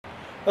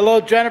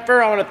Hello,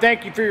 Jennifer. I want to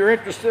thank you for your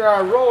interest in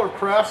our roller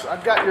press.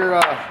 I've got your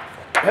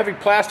heavy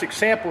plastic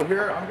sample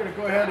here. I'm going to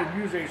go ahead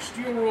and use a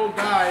steel rolled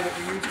die that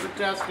we use for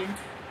testing.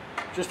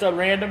 Just a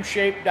random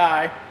shaped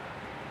die.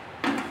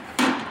 I'm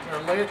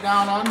going to lay it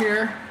down on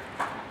here.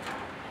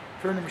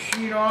 Turn the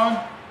machine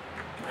on.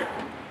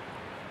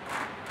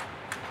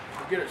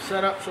 Get it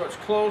set up so it's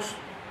close.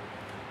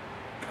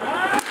 And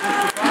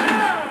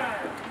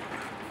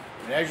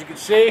as you can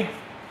see,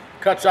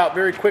 cuts out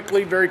very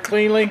quickly, very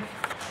cleanly.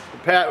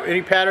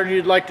 Any pattern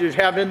you'd like to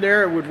have in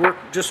there, it would work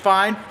just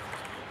fine.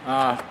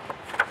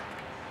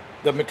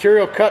 The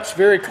material cuts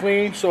very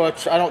clean, so I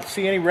don't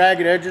see any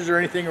ragged edges or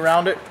anything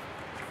around it.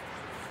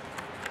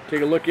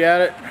 Take a look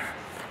at it.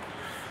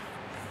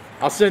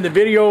 I'll send the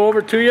video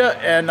over to you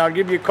and I'll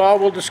give you a call.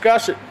 We'll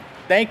discuss it.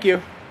 Thank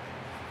you.